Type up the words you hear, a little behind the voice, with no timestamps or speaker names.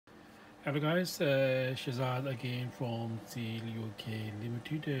Hello guys, Shazad again from Seal UK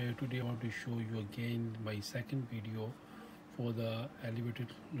Limited. Today I want to show you again my second video for the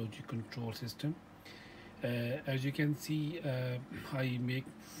elevated logic control system. As you can see, I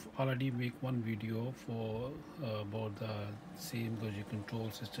already make one video for about the same logic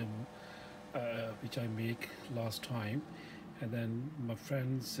control system which I make last time, and then my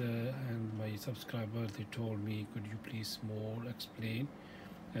friends and my subscribers they told me, could you please more explain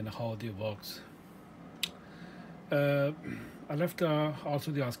and how they works. uh, I left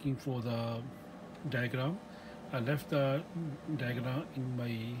also they asking for the diagram. I left the diagram in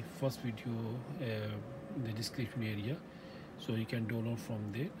my first video in the description area, so you can download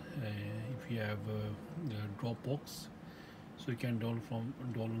from there. If you have Dropbox, so you can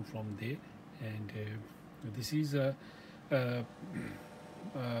download from there. And this is a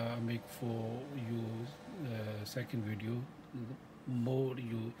make for you second video, more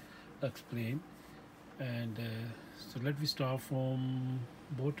you explain. And so let me start from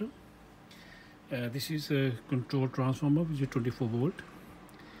bottom. This is a control transformer which is 24 volt,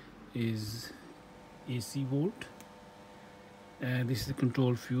 is AC volt, and this is the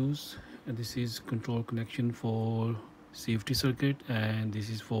control fuse, and this is control connection for safety circuit, and this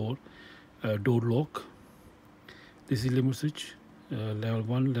is for door lock. This is limit switch, level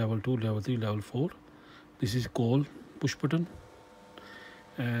 1, level 2, level 3, level 4. This is call push button,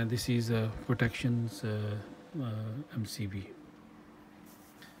 and this is protections MCB.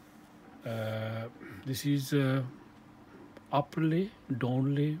 This is up relay, down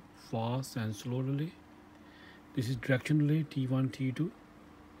relay, fast and slow relay. This is direction relay T1, T2.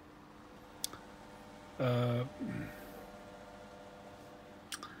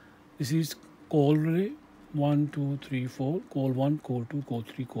 This is call relay 1, 2, 3, 4. Call 1, call 2, call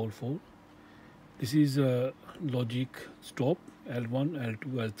 3, call 4. This is logic stop L1, L2,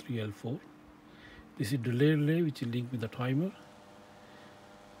 L3, L4. This is delay relay which is linked with the timer.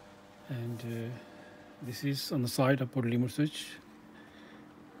 And this is on the side I put limit switch,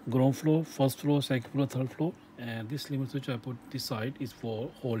 ground floor, first floor, second floor, third floor. And this limit switch I put this side is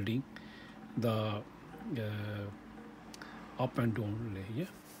for holding the up and down relay. Yeah.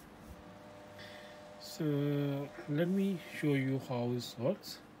 So let me show you how this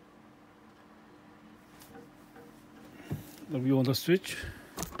works. The view on the switch.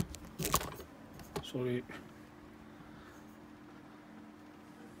 Sorry.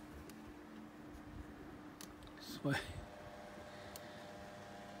 So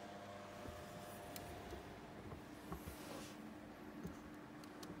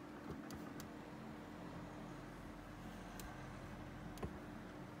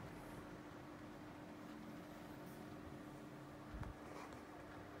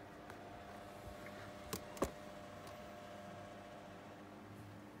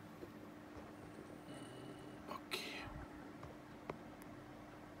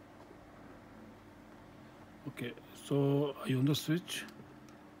okay, so I on the switch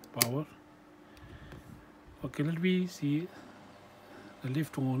power. Okay, let me see the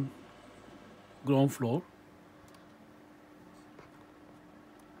lift on ground floor.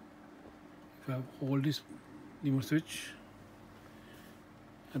 If I hold this limit switch,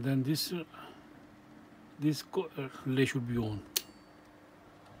 and then this relay should be on.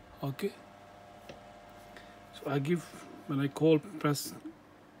 Okay, so I give, when I call press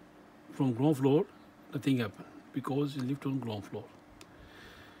from ground floor, nothing happen because it lift on ground floor.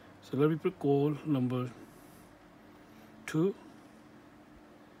 So let me put call number 2.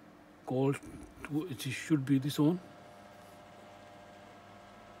 Call 2, it should be this on.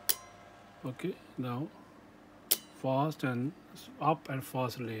 Okay, now fast and up and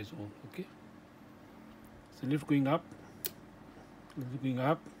fast relay is on. Okay, so lift going up,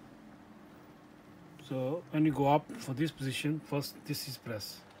 so when you go up for this position, first this is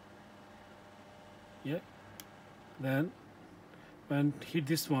press. Yeah, then when hit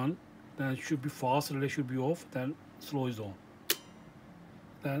this one, then it should be fast relay should be off, then slow is on,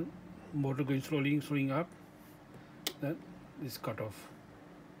 then motor going slowing up, then this cut off.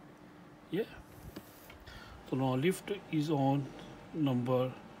 Yeah, so now lift is on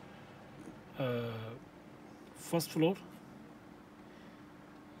number first floor.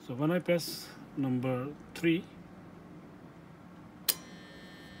 So when I press number 3,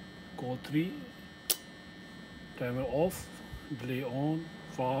 call 3, timer off, delay on,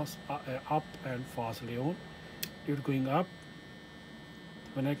 fast up and fast relay on. Lift going up.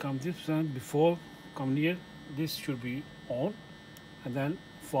 When I come this one, before come near, this should be on, and then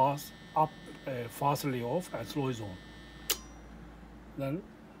fast up, fast relay off, and slow is on. Then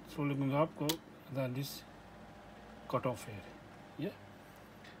slowly going up, go, and then this cut off here. Yeah.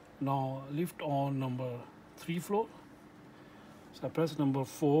 Now lift on number 3 floor. So I press number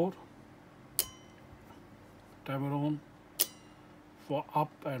 4, timer on, for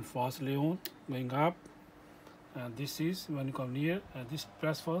up and fastly on, going up. And this is when you come near, and this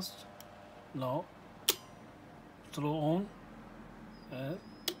press first. Now slow on and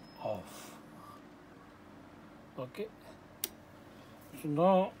off. Okay, so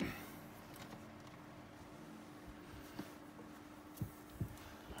now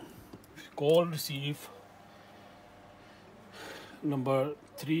call receive number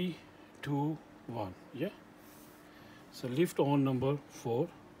 3 2 1. Yeah, so lift on number 4.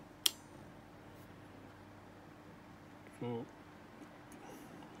 So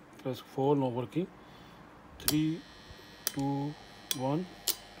press 4, not working. 3 2 1,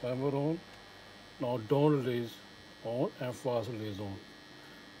 timer on. Now down release on and fast release on.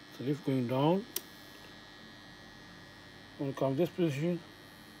 So lift going down. When you come this position,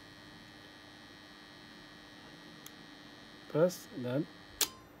 press, then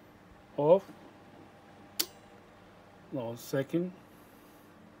off. Now second,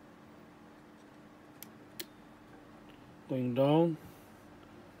 going down.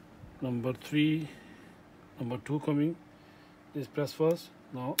 Number 3, number 2 coming. This press first.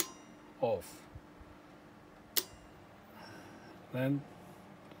 Now off. Then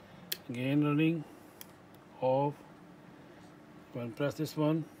again running, off. When press this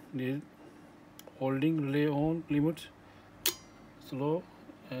one, need holding relay on limit, slow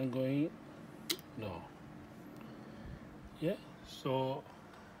and going down. Yeah, so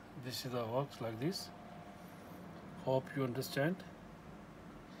this is the works like this. Hope you understand.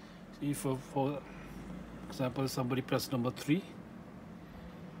 If for example somebody press number 3,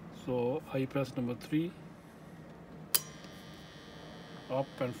 so I press number 3, up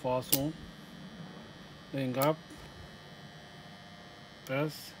and fast on, going up,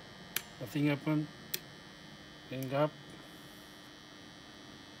 press, nothing happen, going up,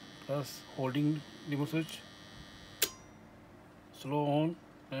 press, holding limit switch, slow on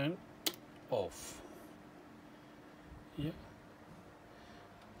and off. Yeah,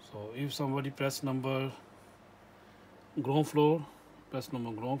 so if somebody press number ground floor, press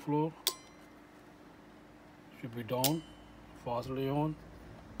number ground floor, should be down, fastly on.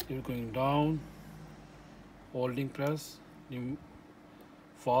 If going down, holding press,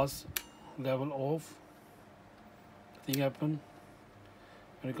 fast level off, nothing happen.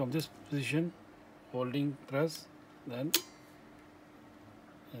 When you come this position, holding press, then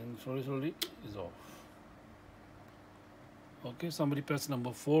and slowly is off. Okay, somebody press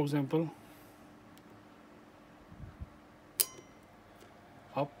number 4 example,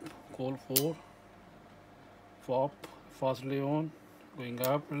 up, call 4, for up, fastly on, going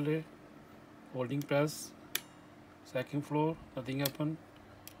up relay, holding press, second floor, nothing happen,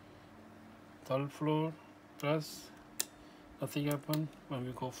 third floor, press, nothing happen. When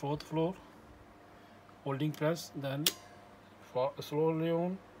we go 4th floor, holding press, then slowly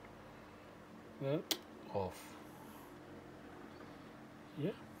on, then off.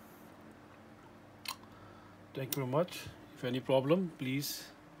 Yeah, thank you very much. If any problem, please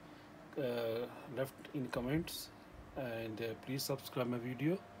left in comments, and please subscribe my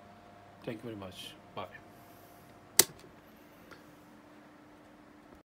video. Thank you very much. Bye.